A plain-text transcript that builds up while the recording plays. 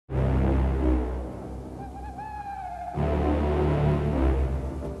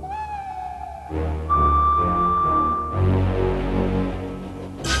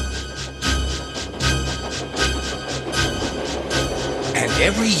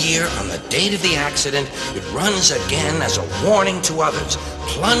every year on the date of the accident, it runs again as a warning to others,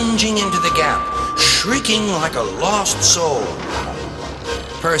 plunging into the gap, shrieking like a lost soul.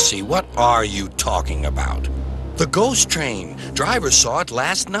 Percy, what are you talking about? The ghost train. Driver saw it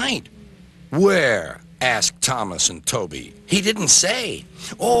last night. Where? Asked Thomas and Toby. He didn't say.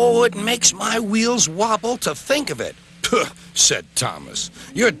 Oh, it makes my wheels wobble to think of it. Puh, said Thomas.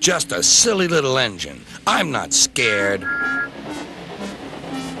 You're just a silly little engine. I'm not scared.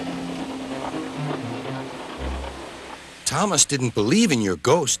 Thomas didn't believe in your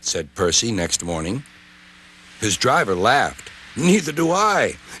ghost, said Percy next morning. His driver laughed. Neither do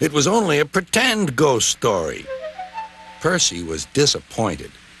I. It was only a pretend ghost story. Percy was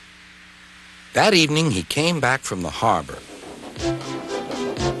disappointed. That evening, he came back from the harbor.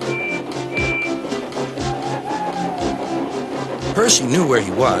 Percy knew where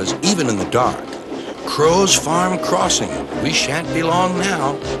he was, even in the dark. Crow's Farm Crossing. We shan't be long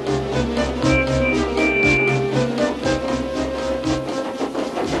now.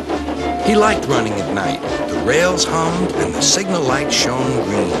 He liked running at night. The rails hummed and the signal light shone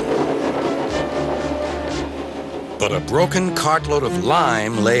green. But a broken cartload of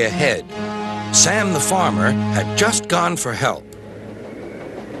lime lay ahead. Sam the farmer had just gone for help.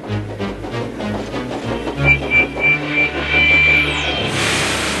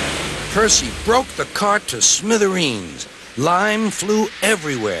 Percy broke the cart to smithereens. Lime flew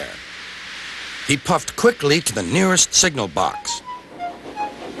everywhere. He puffed quickly to the nearest signal box.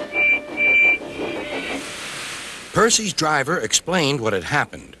 Percy's driver explained what had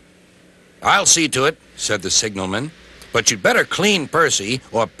happened. I'll see to it, said the signalman. But you'd better clean Percy,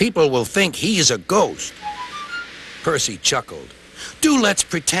 or people will think he's a ghost. Percy chuckled. Do let's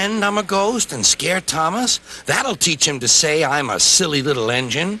pretend I'm a ghost and scare Thomas. That'll teach him to say I'm a silly little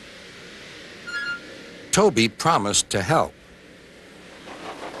engine. Toby promised to help.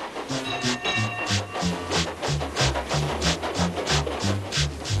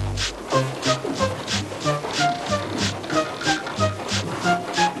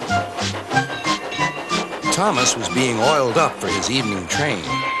 Thomas was being oiled up for his evening train.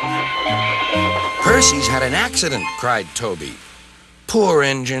 Percy's had an accident, cried Toby. Poor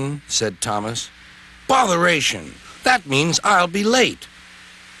engine, said Thomas. Botheration! That means I'll be late.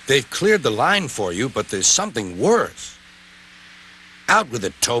 They've cleared the line for you, but there's something worse. Out with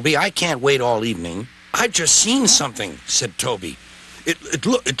it, Toby. I can't wait all evening. I've just seen something, said Toby.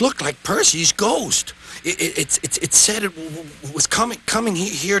 It looked like Percy's ghost. It said it was coming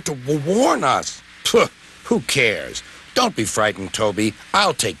here to warn us. Puh. Who cares? Don't be frightened, Toby.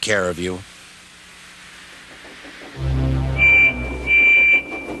 I'll take care of you.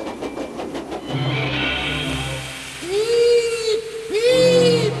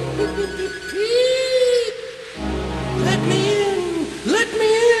 Let me in! Let me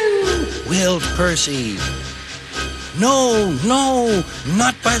in! Wailed Percy. No, no,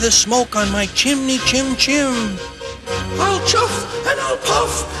 not by the smoke on my chimney, chim. I'll chuff and I'll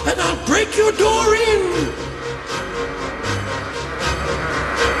puff and I'll break your door in.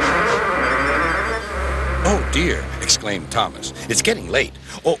 Oh dear, exclaimed Thomas. It's getting late.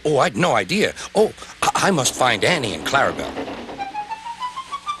 Oh, I'd no idea. Oh, I must find Annie and Clarabelle.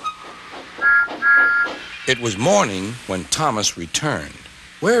 It was morning when Thomas returned.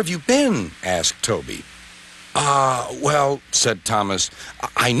 Where have you been? Asked Toby. Well, said Thomas,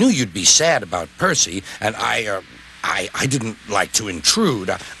 I knew you'd be sad about Percy, and I didn't like to intrude.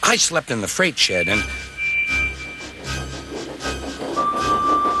 I slept in the freight shed and...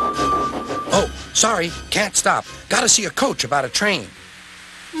 Oh, sorry, can't stop. Gotta see a coach about a train.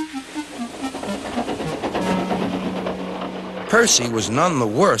 Percy was none the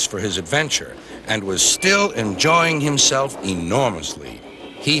worse for his adventure and was still enjoying himself enormously.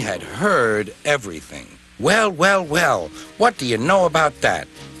 He had heard everything. Well, what do you know about that?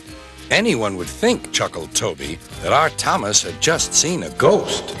 Anyone would think, chuckled Toby, that our Thomas had just seen a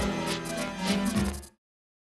ghost.